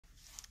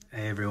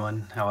Hey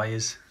everyone, how are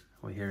yous?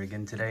 We're here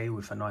again today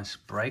with a nice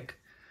break.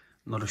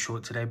 Not a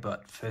short today,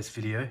 but first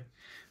video.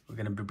 We're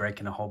going to be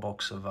breaking a whole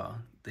box of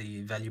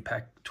the value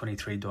pack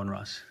 23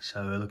 Donruss.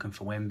 So we're looking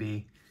for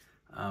Wemby,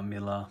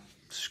 Miller,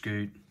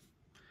 Scoot,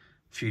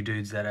 a few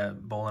dudes that are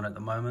balling at the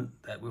moment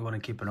that we want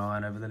to keep an eye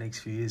on over the next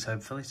few years,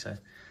 hopefully. So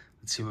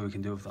let's see what we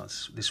can do with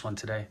this one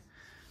today.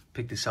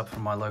 Picked this up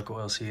from my local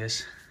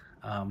LCS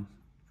down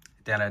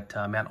at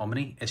Mount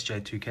Omni,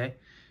 SJ2K.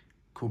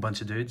 Cool bunch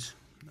of dudes.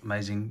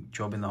 Amazing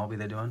job in the hobby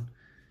they're doing.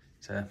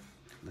 So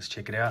let's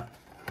check it out.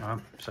 All right,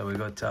 so we've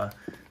got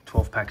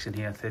 12 packs in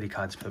here, 30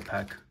 cards per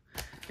pack.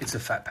 It's the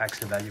fat packs,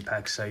 the value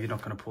packs, so you're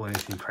not going to pull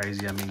anything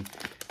crazy. I mean,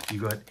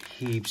 you got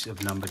heaps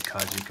of numbered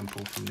cards you can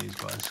pull from these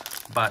guys.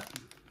 But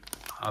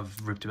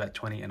I've ripped about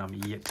 20 and I'm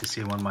yet to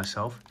see one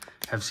myself.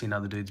 Have seen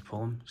other dudes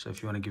pull them. So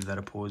if you want to give that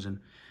a pause and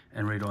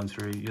read on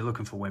through, you're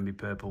looking for Wemby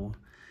purple,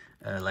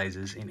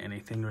 lasers in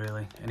anything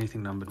really.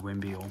 Anything numbered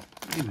Wemby or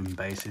even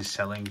base is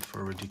selling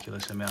for a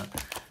ridiculous amount.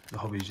 The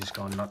hobby's just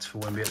going nuts for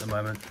Wemby at the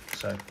moment.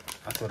 So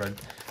I thought I'd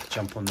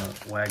jump on the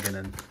wagon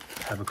and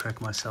have a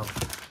crack myself.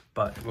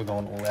 But we're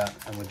going all out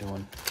and we're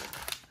doing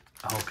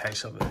a whole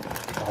case of it.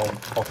 A whole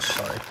box,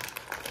 sorry,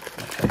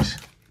 not case.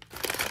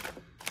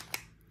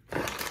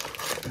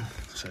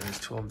 So there's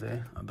 12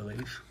 there, I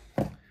believe.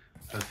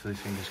 Hopefully,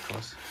 fingers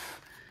crossed.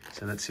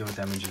 So let's see what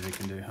damages we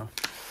can do, huh?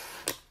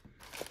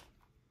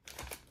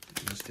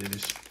 Let's do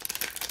this.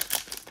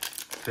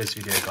 First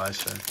video, guys,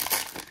 so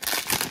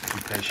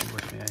be patient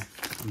with me, eh?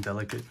 I'm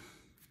delicate.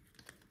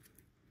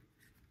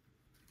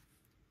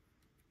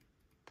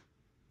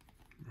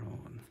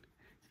 Rolling.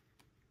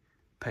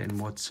 Peyton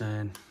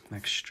Watson,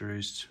 Max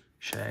Strus,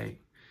 Shea,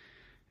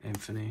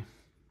 Anthony,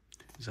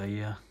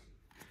 Zaire,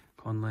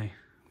 Conley,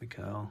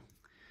 Mikhail,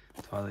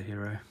 Tyler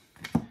Hero.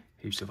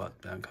 Heaps of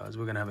up-down cards.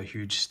 We're going to have a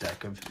huge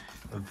stack of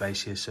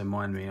base here, so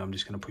mind me, I'm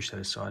just going to push that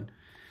aside.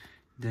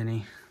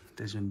 Denny,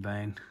 Desmond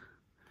Bain,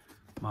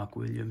 Mark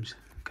Williams,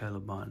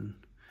 Caleb Martin,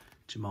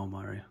 Jamal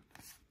Murray,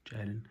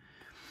 Jaden,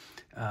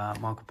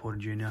 Michael Porter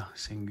Jr.,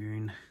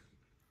 Sengun,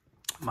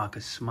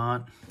 Marcus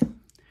Smart.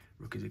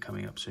 Rookies are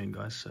coming up soon,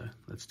 guys, so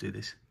let's do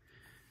this.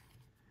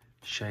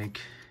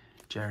 Shake,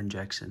 Jaren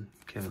Jackson,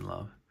 Kevin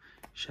Love,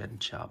 Shaden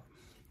Sharp,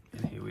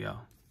 and here we are.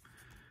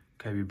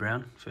 Kobe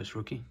Brown, first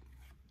rookie.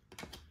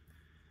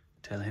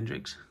 Taylor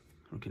Hendricks,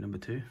 rookie number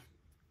 2.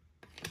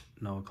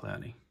 Noah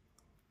Clowney.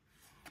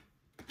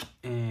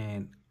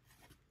 And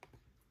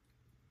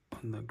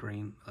on the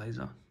green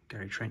laser,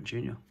 Gary Trent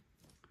Jr.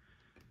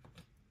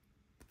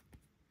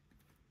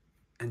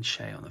 And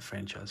Shea on the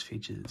franchise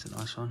features, it's a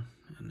nice one.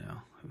 And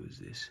now, who is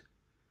this?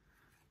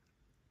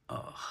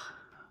 Oh,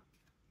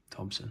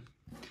 Thompson.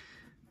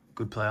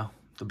 Good player.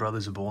 The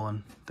brothers are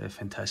balling. They're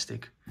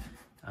fantastic.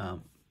 I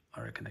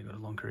reckon they got a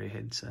long career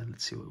ahead, so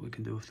let's see what we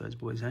can do with those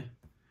boys, eh?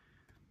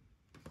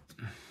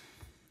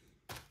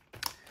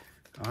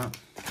 All right.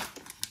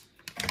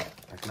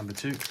 Pack number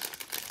 2.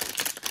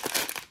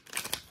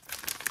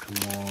 Come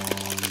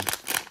on,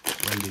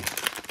 Wendy.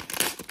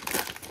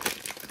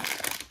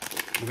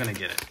 We're going to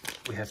get it.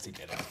 We have to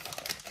get it.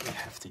 We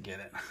have to get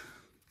it.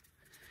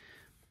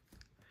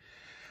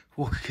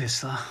 Walker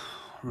Kessler,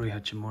 Rui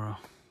Hachimura,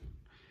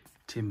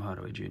 Tim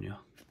Hardaway Jr.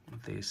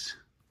 with this.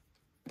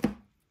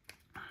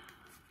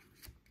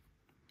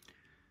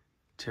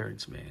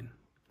 Terrence Mann,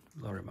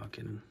 Laurie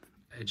Markkinen,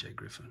 AJ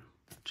Griffin,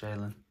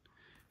 Jalen,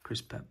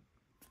 Chris Papp,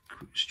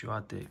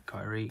 Stuart there,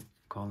 Kyrie,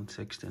 Colin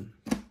Sexton,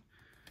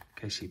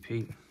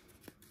 KCP,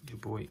 your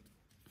boy,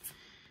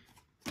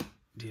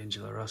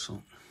 D'Angelo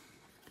Russell,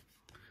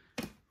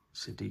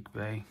 Sadiq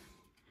Bey,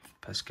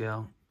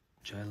 Pascal,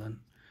 Jalen,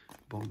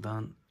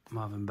 Bogdan,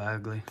 Marvin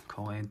Bagley,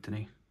 Cole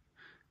Anthony,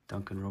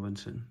 Duncan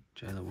Robinson,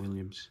 Jalen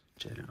Williams,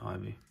 Jaden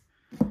Ivey.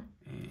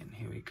 And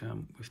here we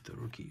come with the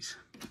rookies.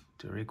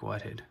 Derek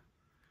Whitehead,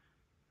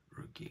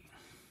 rookie.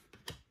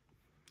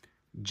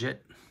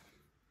 Jet,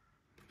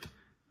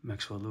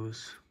 Maxwell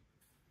Lewis,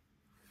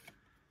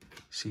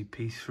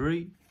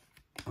 CP3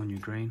 on your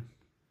green,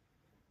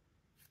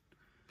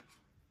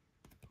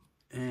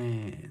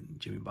 and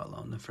Jimmy Butler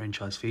on the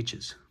franchise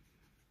features.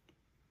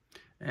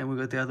 And we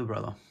got the other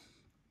brother.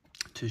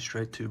 2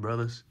 straight, 2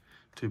 brothers,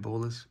 2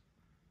 ballers.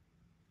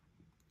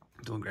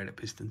 Doing great at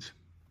Pistons.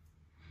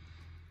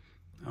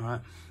 All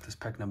right, that's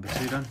pack number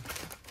 2 done.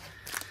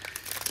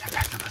 And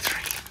pack number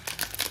 3.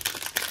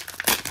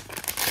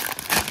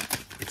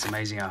 It's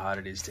amazing how hard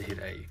it is to hit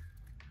I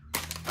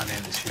know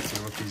there's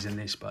 50 rookies in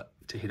this, but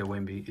to hit a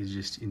Wemby is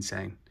just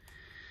insane.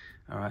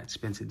 All right,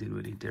 Spencer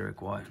Dinwiddie,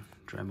 Derek White,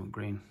 Draymond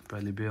Green,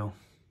 Bradley Beal,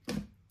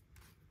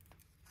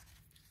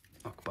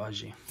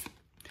 Okbaji,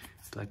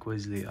 Blake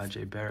Wesley,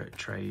 RJ Barrett,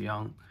 Trey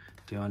Young,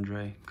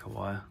 DeAndre,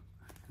 Kawhi,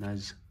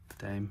 Naz,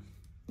 Dame,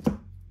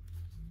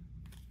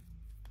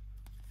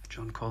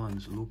 John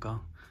Collins, Luka,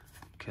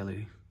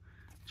 Kelly,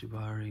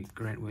 Jabari,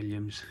 Grant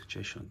Williams,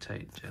 Jason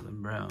Tate,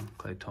 Jalen Brown,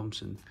 Klay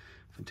Thompson,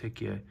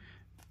 Fontecchio,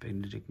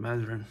 Benedict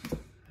Mathurin,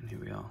 and here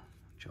we are.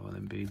 Joel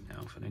Embiid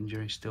now for an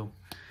injury still.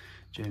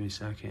 Jamie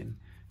Sokin,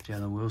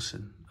 Jalen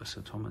Wilson,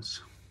 Osa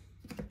Thomas.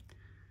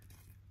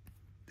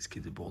 This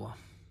kid's a baller.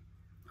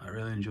 I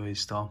really enjoy his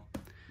style.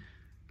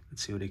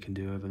 Let's see what he can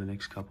do over the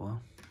next couple. Huh?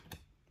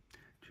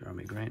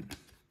 Jeremy Grant,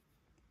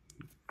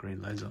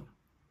 green laser.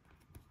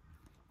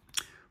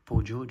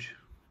 Paul George,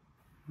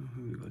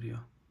 who we got here?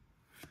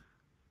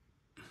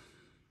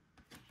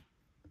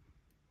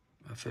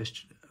 Our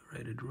first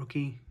rated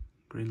rookie,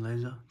 green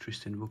laser,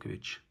 Tristan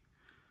Vukovic.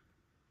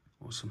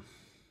 Awesome,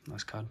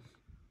 nice card.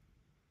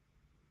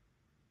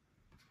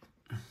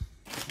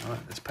 All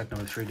right, that's pack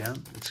number 3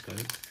 down. Let's go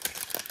to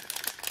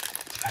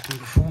pack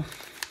number 4.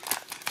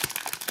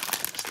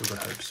 Still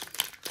got hopes.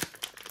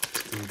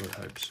 Still got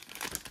hopes.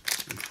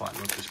 I'm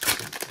fighting with this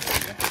packet.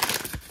 There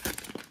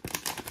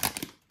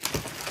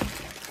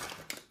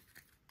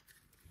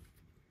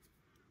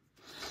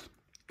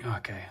we go.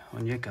 Okay,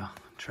 Onyeka,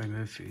 Trey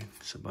Murphy,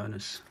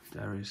 Sabonis,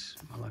 Darius,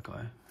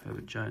 Malachi,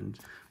 Herbert Jones,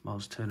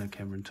 Miles Turner,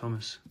 Cameron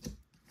Thomas.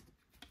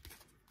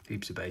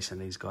 Heaps of base in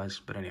these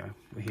guys, but anyway,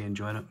 we're here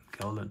enjoying it.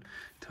 Golden,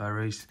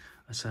 Tyrese,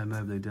 Isaiah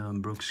Mobley,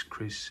 Dylan Brooks,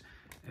 Chris,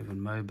 Evan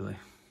Mobley,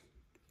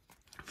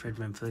 Fred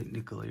VanVleet,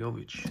 Nikola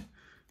Jovic,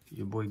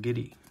 your boy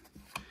Giddy,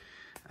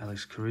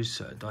 Alex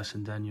Caruso,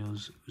 Dyson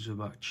Daniels,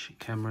 Zubac,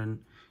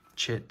 Cameron,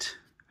 Chet,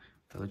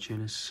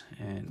 Valanciunas,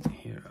 and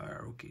here are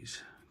our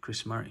rookies.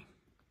 Chris Murray,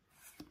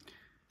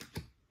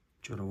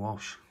 Jordan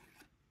Walsh,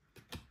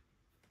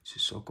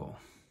 Sissoko,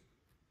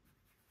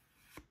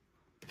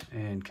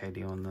 and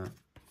KD on the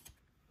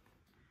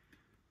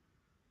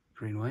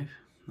green wave.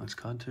 Nice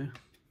card too.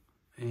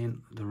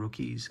 And the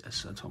rookies,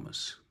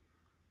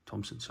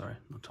 Thompson, sorry,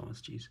 not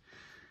Thomas, geez.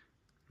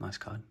 Nice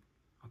card.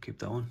 I'll keep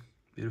that one.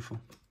 Beautiful.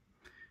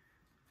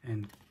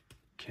 And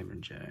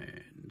Cameron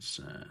Jones,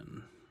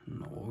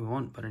 not what we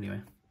want, but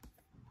anyway.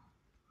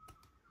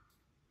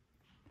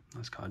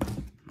 Nice card.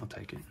 I'll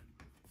take it.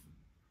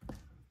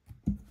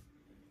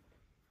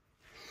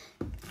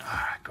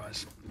 Alright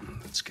guys,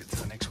 let's get to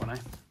the next one, eh?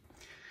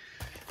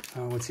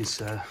 What's this,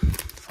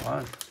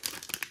 5?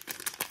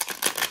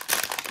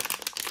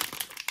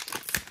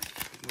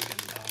 We're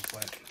getting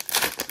halfway.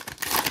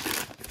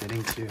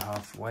 Getting to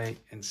halfway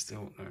and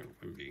still no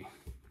Wimby.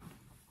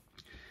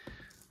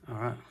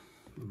 Alright,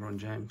 LeBron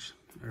James,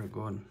 Eric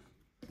Gordon,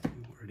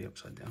 already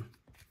upside down.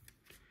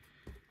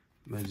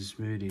 Moses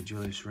Moody,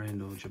 Julius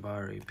Randle,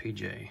 Jabari,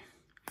 PJ,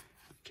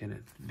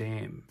 Kenneth,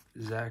 Bam,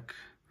 Zach,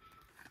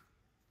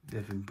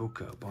 Devin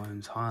Booker,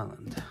 Bones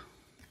Highland,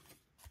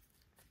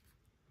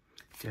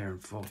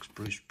 Darren Fox,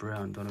 Bruce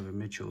Brown, Donovan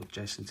Mitchell,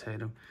 Jason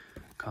Tatum,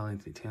 Karl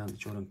Anthony Towns,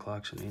 Jordan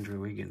Clarkson, Andrew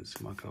Wiggins,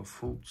 Michael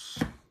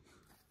Fultz.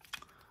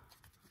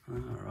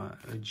 Alright,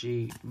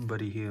 OG,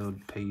 Buddy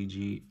Hield,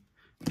 PG,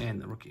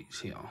 and the rookies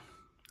here.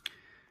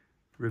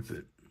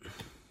 Rupert,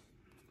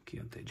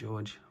 Keontae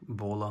George,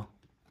 Baller,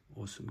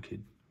 awesome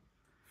kid.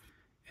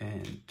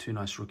 And 2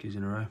 nice rookies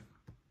in a row.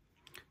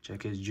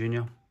 Jacques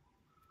Jr.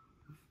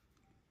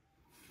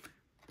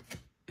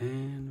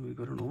 And we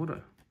got an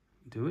auto,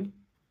 do we?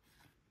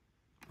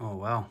 Oh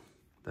wow,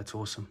 that's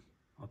awesome.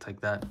 I'll take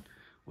that.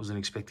 Wasn't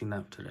expecting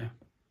that today.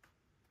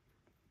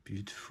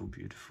 Beautiful,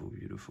 beautiful,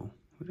 beautiful.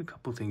 We got a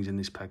couple things in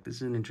this pack. This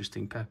is an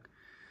interesting pack.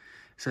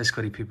 So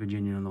Scottie Pippen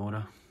Jr. on the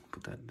auto.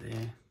 Put that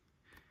there.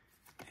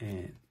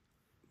 And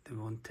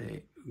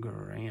Devontae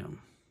Graham.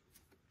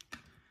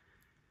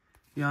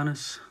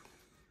 Giannis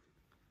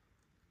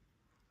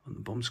on the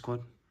bomb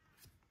squad.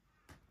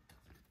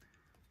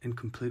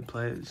 Incomplete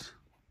players.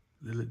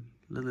 Lillard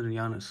and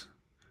Giannis.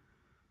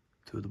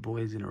 2 of the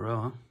boys in a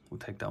row, huh? We'll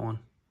take that one.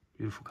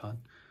 Beautiful card.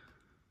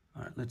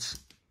 All right, let's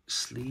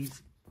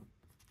sleeve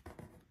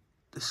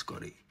the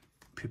Scottie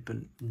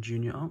Pippen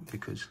Jr. up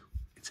because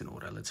it's an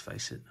auto, let's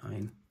face it. I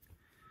mean,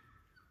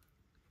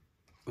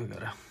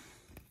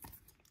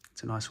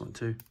 it's a nice one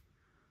too.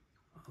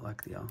 I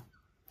like the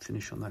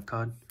finish on that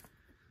card.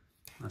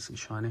 Nice and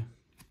shiny.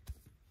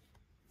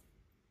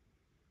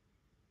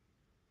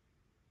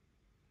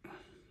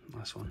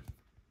 Nice one.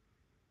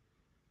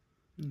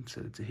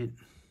 So it's a hit.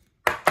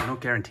 I'm not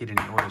guaranteed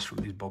any orders from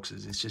these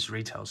boxes. It's just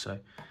retail, so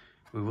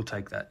we will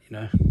take that, you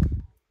know.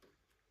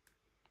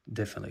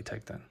 Definitely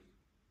take that.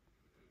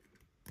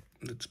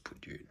 Let's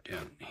put you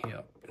down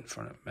here in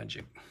front of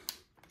Magic.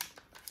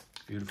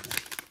 Beautiful.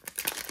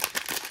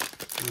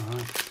 All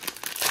right.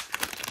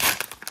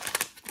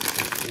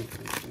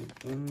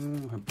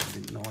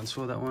 Hope no one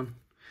saw that one.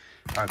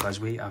 All right, guys,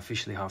 we are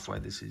officially halfway.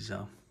 This is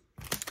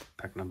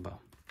pack number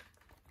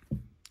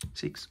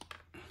 6.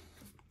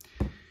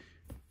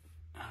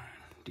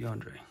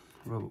 DeAndre,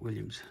 Robert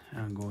Williams,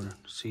 Aaron Gordon,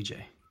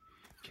 CJ,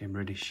 Cam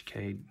Reddish,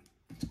 Cade,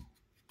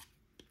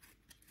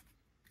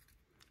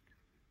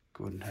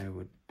 Gordon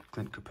Hayward,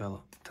 Clint Capella,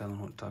 Talon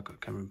Horton-Tucker,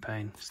 Cameron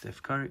Payne,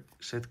 Steph Curry,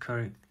 Seth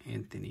Curry,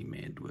 Anthony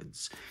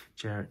Edwards,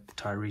 Jarrett,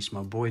 Tyrese,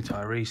 my boy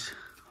Tyrese,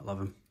 I love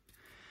him,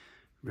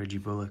 Reggie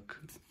Bullock,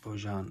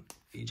 Bojan,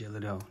 EJ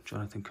Liddell,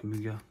 Jonathan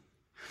Kaminga,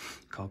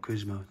 Kyle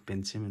Kuzma,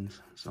 Ben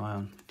Simmons,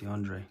 Zion,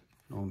 DeAndre,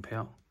 Norman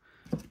Powell,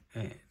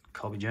 and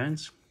Colby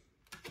Jones,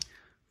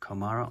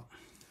 Kamara,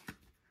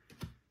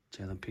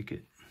 Jalen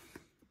Pickett,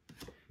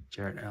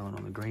 Jarrett Allen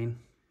on the green,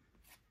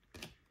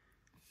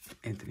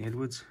 Anthony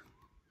Edwards,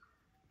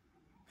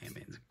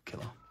 man's a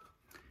killer,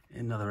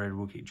 Another red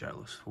rookie,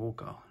 Jarvis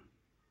Walker.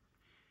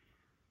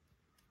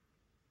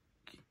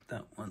 Keep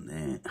that one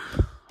there.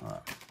 All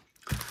right.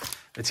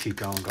 Let's keep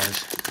going,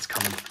 guys. It's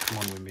coming. Come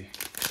on, Wimby.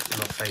 I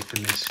got faith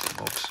in this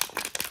box.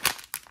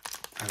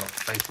 I got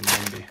faith in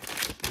Wimby.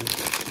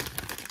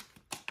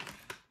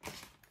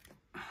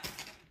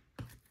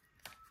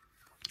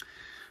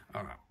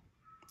 All right.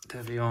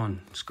 Tavion,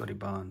 Scotty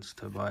Barnes,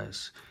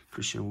 Tobias,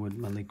 Christian Wood,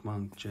 Malik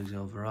Monk, Jose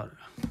Alvarado,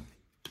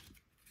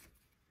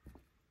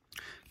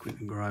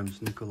 Quentin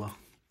Grimes, Nikola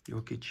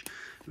Jokic,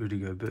 Rudy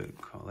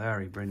Gobert, Kyle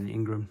Lowry, Brendan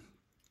Ingram,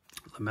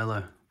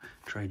 LaMelo,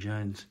 Trey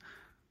Jones,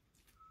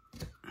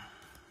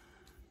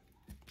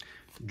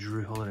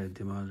 Drew Holiday,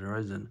 DeMar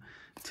DeRozan,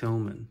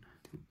 Tillman,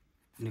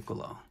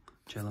 Nikola,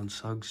 Jalen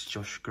Suggs,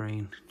 Josh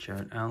Green,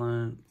 Jarrett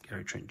Allen,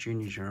 Gary Trent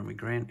Jr., Jeremy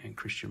Grant, and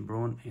Christian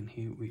Braun. And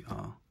here we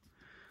are.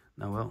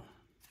 Noel,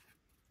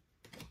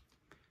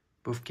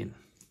 Bufkin,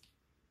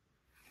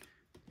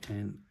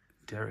 and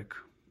Derek.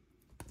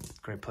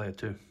 Great player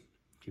too.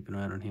 Keep an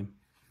eye out on him.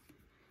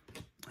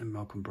 And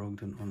Malcolm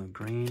Brogdon on the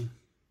green.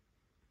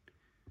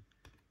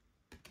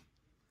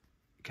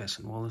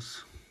 Casson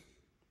Wallace.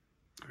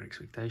 Great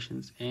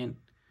expectations. And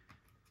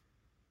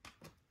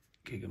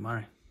Keegan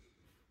Murray.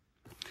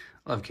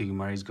 I love Keegan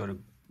Murray. He's got a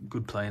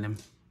good play in him.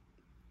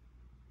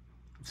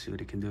 Let's see what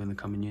he can do in the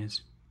coming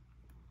years.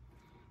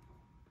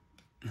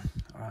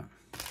 Alright.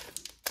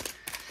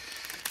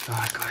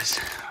 Alright, guys.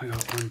 We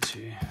got 1,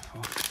 2,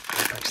 4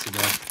 packs to go.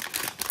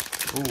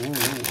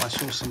 Oh, I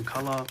saw some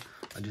colour.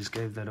 I just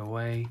gave that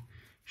away.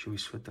 Should we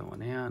sweat that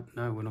one out?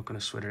 No, we're not going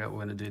to sweat it out.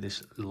 We're going to do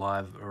this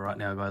live right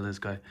now, guys. Let's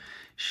go.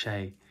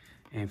 Shea,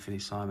 Anthony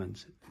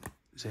Simons,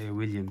 Zaya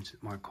Williams,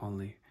 Mike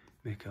Conley,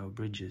 Mikael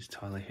Bridges,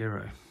 Tyler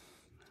Hero.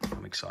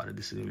 I'm excited.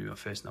 This is going to be my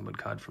first numbered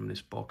card from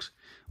this box.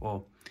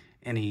 Or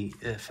any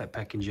fat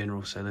pack in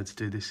general. So let's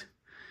do this.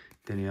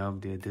 Denny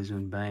Avdia,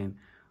 Desmond Bain,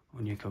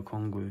 Onyeka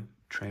Okongwu,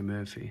 Trey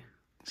Murphy,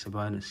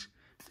 Sabonis,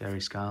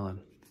 Darius Garland,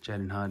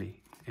 Jaden Hardy,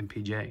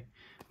 MPJ,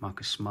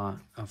 Marcus Smart,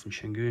 Alvin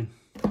Şengün,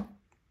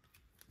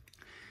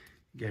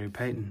 Gary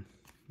Payton,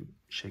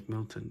 Shake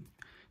Milton,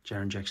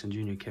 Jaren Jackson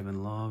Jr.,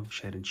 Kevin Love,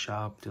 Shaden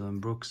Sharp,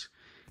 Dylan Brooks,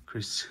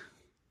 Chris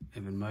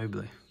Evan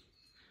Mobley,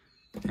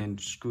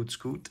 and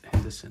Scoot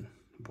Henderson,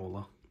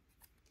 baller,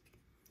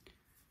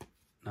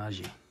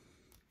 Najee,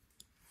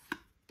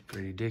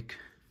 Grady Dick,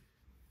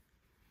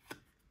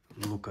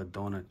 Luka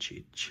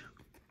Doncic.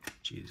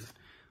 Jeez,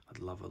 I'd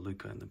love a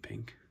Luka in the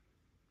pink,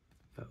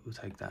 but we'll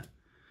take that.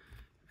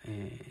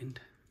 And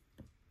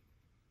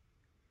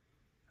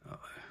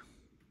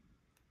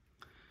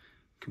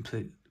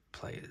complete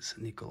players,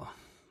 Nikola.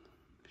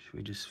 Should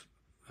we just,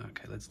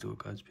 okay, let's do it,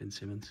 guys. Ben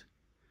Simmons.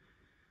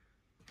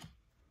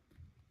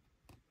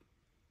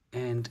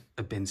 And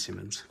a Ben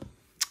Simmons.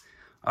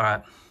 All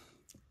right.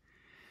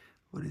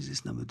 What is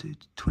this number 2?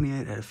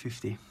 28 out of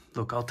 50.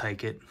 Look, I'll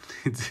take it.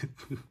 It's a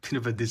bit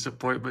of a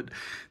disappointment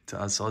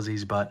to us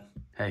Aussies, but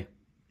hey,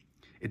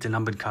 it's a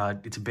numbered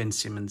card. It's a Ben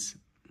Simmons.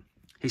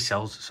 He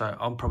sells, so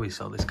I'll probably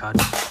sell this card.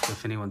 So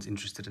if anyone's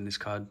interested in this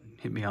card,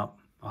 hit me up.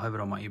 I'll have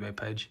it on my eBay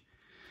page.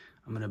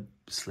 I'm going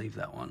to sleeve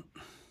that one.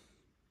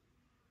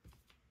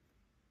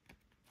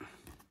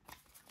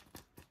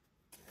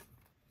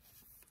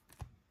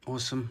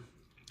 Awesome.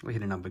 We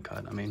hit a numbered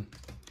card. I mean,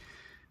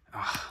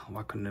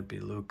 why couldn't it be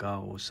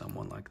Luka or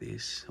someone like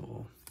this,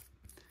 or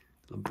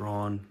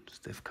LeBron,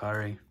 Steph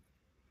Curry?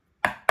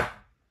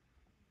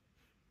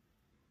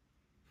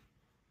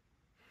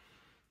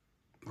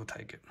 We'll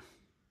take it.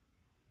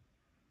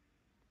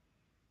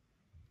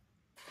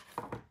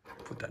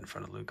 Put that in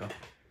front of Luka.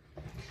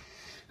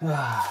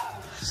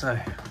 So,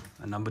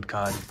 a numbered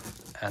card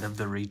out of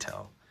the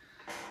retail.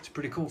 It's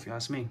pretty cool if you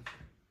ask me.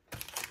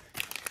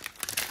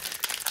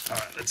 All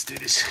right, let's do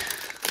this.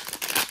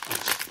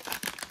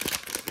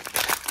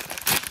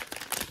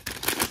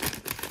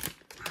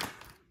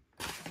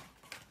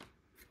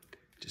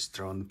 Just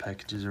throwing the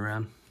packages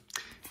around.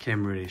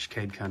 Cam Reddish,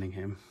 Cade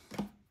Cunningham,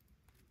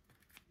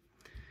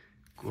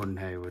 Gordon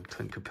Hayward,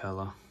 Clint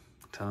Capella,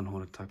 Talon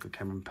Horton-Tucker,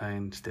 Cameron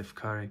Payne, Steph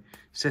Curry,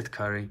 Seth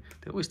Curry.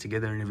 They're always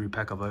together in every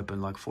pack I've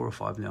opened, like 4 or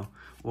 5 now.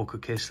 Walker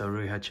Kessler,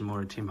 Rui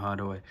Hachimura, Tim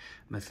Hardaway,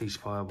 Matisse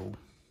Thybulle.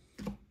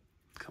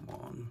 Come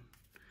on.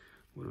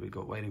 What do we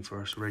got waiting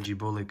for us? Reggie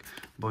Bullock,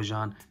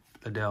 Bojan,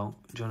 Liddell,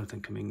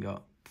 Jonathan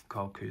Kuminga,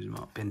 Kyle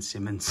Kuzma, Ben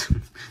Simmons,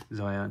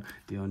 Zion,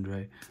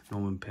 DeAndre,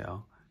 Norman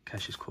Powell,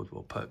 Cassius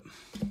Caldwell-Pope,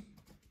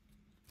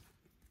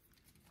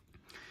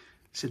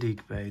 Sadiq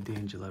Bey,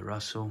 D'Angelo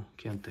Russell,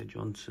 Keontae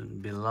Johnson,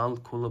 Bilal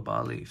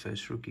Coulibaly,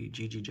 first rookie,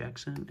 Gigi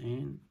Jackson,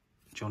 and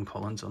John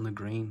Collins on the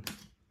green.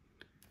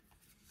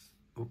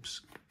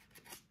 Oops.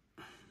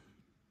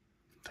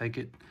 Take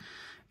it.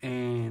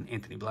 And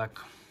Anthony Black.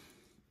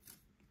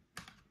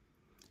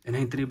 And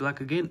Anthony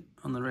Black again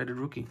on the rated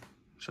rookie.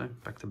 So,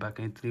 back-to-back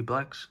Anthony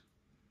Blacks.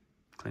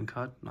 Clean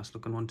card. Nice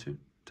looking one too.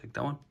 Take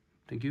that one.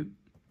 Thank you.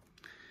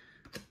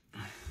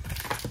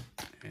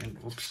 And,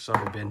 oops,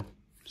 sorry, Ben.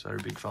 Sorry,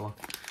 big fella.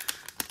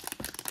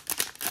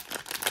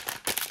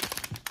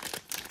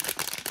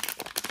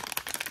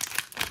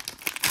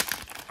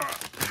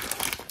 Alright.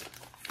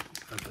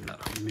 Open that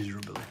up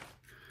miserably.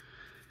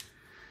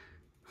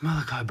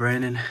 Malachi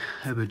Brannon,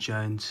 Herbert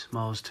Jones,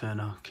 Miles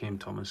Turner, Cam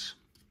Thomas,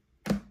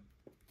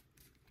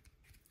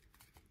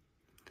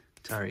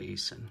 Tari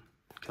Eason,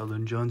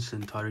 Keldon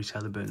Johnson, Tyrese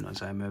Halliburton,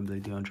 Isaiah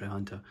Mobley, DeAndre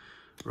Hunter,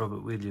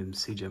 Robert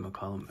Williams, CJ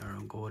McCollum,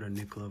 Aaron Gordon,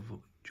 Nikola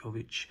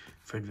Jovic,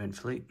 Fred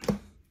VanVleet,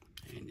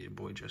 and your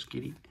boy Josh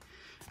Giddey,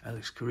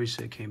 Alex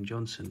Caruso, Cam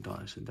Johnson,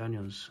 Dyson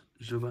Daniels,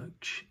 Zubac,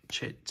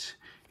 Chet,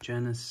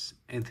 Janice,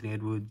 Anthony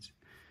Edwards,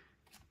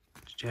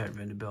 Jarrett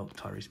Vanderbilt,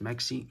 Tyrese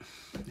Maxey,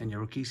 and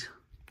your rookies,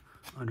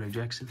 Andre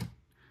Jackson,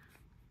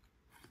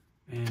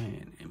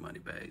 and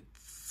Emoni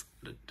Bates,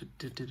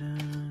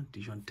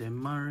 DeJounte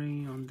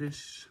Murray on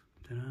this,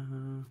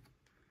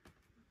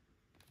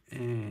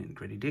 and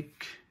Grady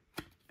Dick,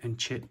 and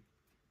Chet,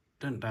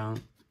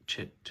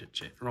 Chet,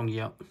 wrong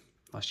year.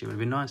 Last year would have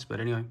been nice, but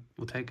anyway,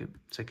 we'll take it.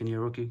 Second year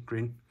rookie,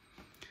 green.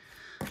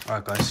 All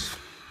right, guys,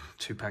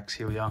 2 packs,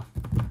 here we are.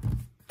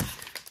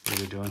 What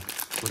are we doing?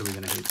 What are we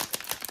going to hit?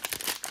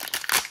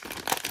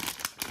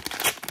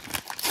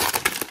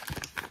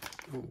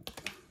 Ooh.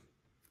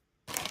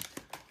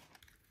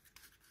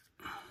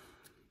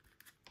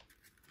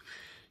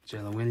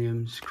 Jalen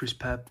Williams, Chris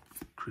Papp,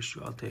 Chris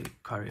Duarte,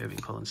 Kyrie Irving,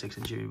 Colin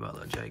Sexton, Jimmy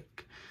Butler,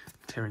 Jake,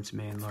 Terrence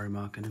Mann, Laurie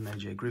Markin, and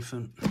AJ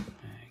Griffin,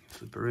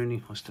 Flip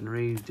Baruni, Austin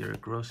Reeves,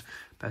 Derek Ross,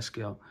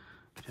 Pascal,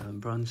 Jalen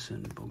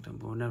Brunson, Bogdan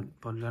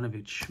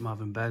Bogdanovic,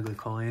 Marvin Bagley,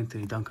 Cole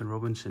Anthony, Duncan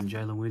Robinson,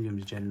 Jalen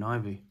Williams, Jaden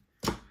Ivey.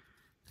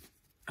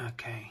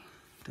 Okay,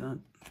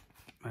 done.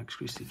 Max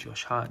Christie,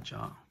 Josh Hart,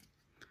 Jar.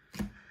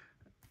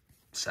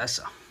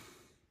 Sasa,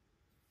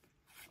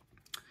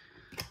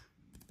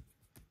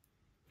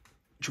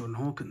 Jordan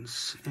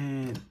Hawkins,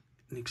 and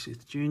Nick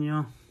Smith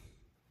Jr.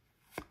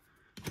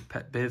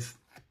 Pat Bev,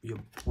 your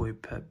boy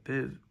Pat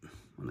Bev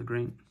on the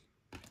green,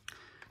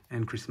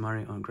 and Chris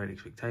Murray on Great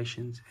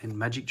Expectations, and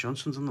Magic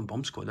Johnson's on the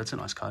bomb squad. That's a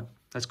nice card.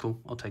 That's cool.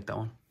 I'll take that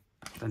one.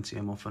 Don't see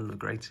him often. The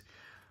greats.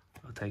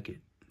 I'll take it.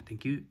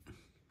 Thank you.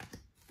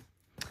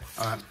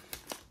 All right,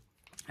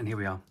 and here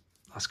we are.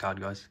 Last card,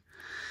 guys.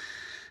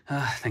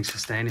 Thanks for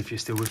staying if you're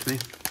still with me.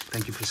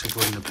 Thank you for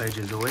supporting the page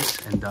as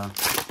always, and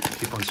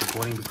keep on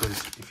supporting,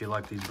 because if you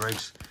like these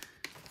breaks,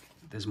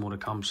 there's more to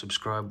come.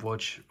 Subscribe,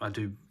 watch. I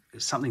do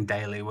something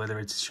daily, whether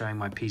it's showing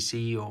my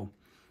PC or,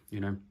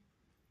 you know,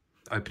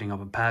 opening up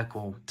a pack,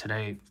 or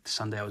today,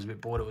 Sunday, I was a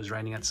bit bored. It was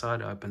raining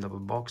outside. I opened up a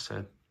box,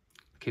 so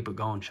keep it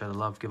going. Show the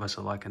love. Give us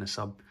a like and a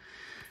sub.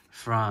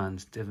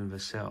 Franz, Devin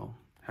Vassell,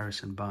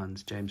 Harrison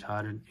Barnes, James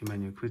Harden,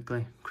 Emmanuel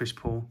Quickly, Chris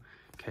Paul,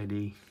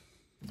 KD,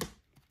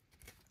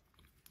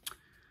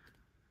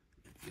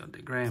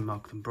 Deontay Graham,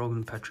 Malcolm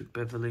Brogdon, Patrick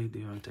Beverley,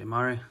 Deontay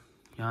Murray,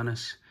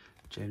 Giannis,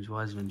 James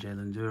Wiseman,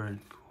 Jalen Duran,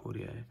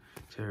 Claudio,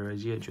 Terry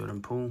Rozier,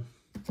 Jordan Poole,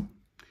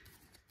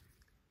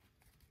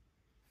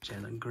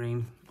 Jalen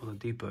Green,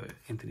 Oladipo,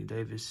 Anthony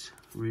Davis,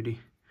 Rudy,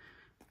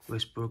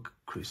 Westbrook,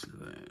 Chris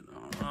Levine.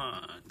 All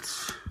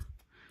right.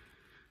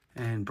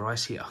 And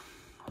Bryce here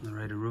on the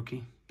rated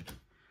rookie.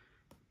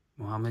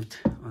 Mohammed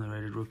on the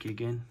rated rookie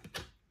again.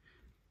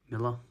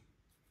 Miller.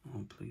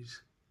 Oh,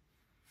 please.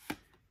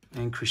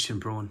 And Christian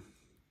Braun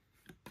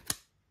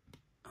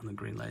on the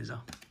green laser.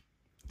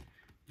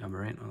 Ja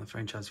Morant on the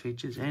franchise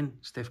features. And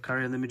Steph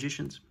Curry on the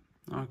Magicians.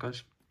 All right,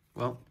 guys.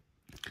 Well,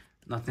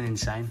 nothing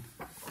insane.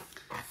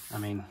 I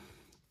mean,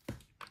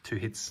 2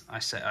 hits.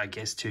 I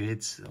guess 2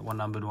 hits. 1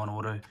 numbered, 1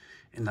 auto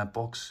in that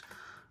box.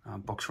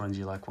 Box runs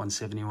you like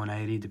 170,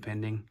 180,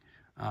 depending.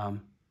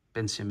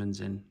 Ben Simmons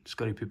and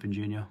Scottie Pippen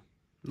Jr.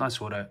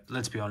 Nice auto.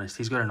 Let's be honest.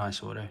 He's got a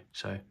nice auto,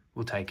 so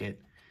we'll take it.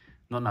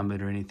 Not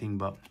numbered or anything,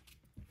 but...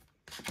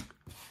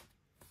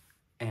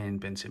 And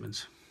Ben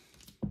Simmons.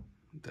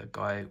 The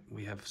guy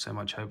we have so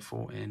much hope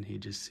for, and he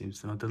just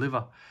seems to not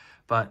deliver.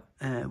 But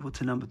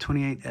what's a number?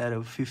 28 out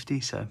of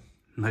 50, so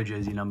no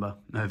jersey number.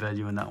 No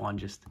value in that one.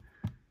 Just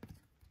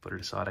put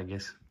it aside, I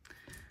guess.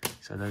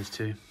 So those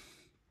 2.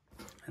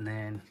 And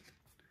then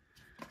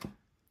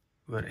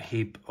we've got a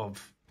heap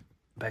of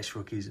base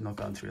rookies. Not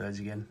going through those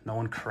again. No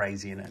one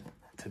crazy in it,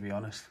 to be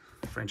honest.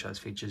 Franchise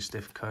features: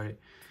 Steph Curry,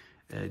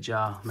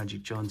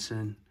 Magic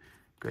Johnson,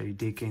 Grady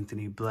Dick,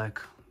 Anthony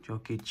Black,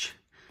 Jokic,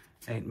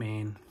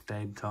 8-man,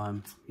 Dame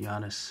Time,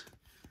 Giannis,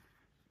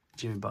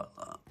 Jimmy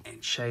Butler,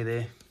 and Shea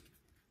there.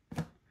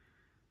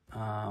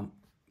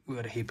 We've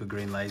got a heap of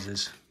green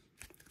lasers.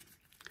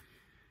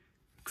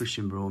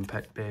 Christian Braun,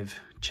 Pat Bev,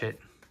 Chet,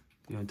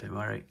 Deontay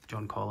Murray,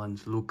 John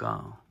Collins,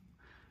 Luka,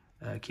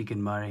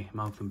 Keegan Murray,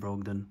 Malcolm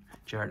Brogdon,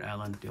 Jarrett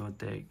Allen,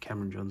 Deontay,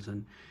 Cameron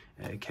Johnson,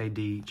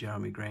 KD,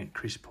 Jeremy Grant,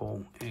 Chris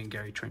Paul, and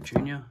Gary Trent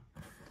Jr.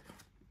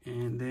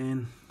 And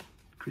then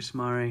Chris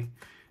Murray,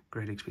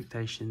 Great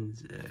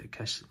Expectations,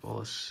 Cassius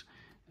Wallace,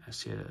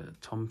 Asia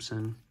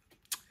Thompson,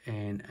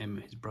 and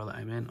his brother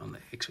Amen on the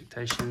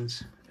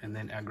Expectations. And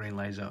then our green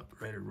laser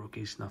rated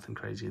rookies, nothing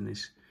crazy in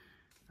this.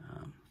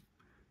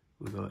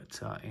 We've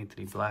got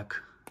Anthony Black,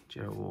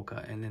 Gerald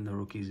Walker, and then the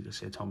rookies,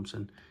 Asia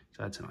Thompson.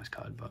 So that's a nice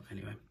card, but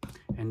anyway.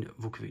 And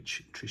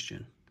Vukovic,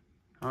 Tristan.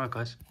 All right,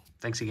 guys.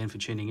 Thanks again for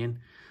tuning in.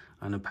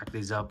 I'm going to pack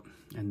these up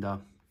and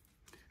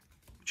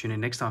tune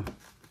in next time.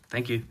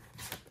 Thank you.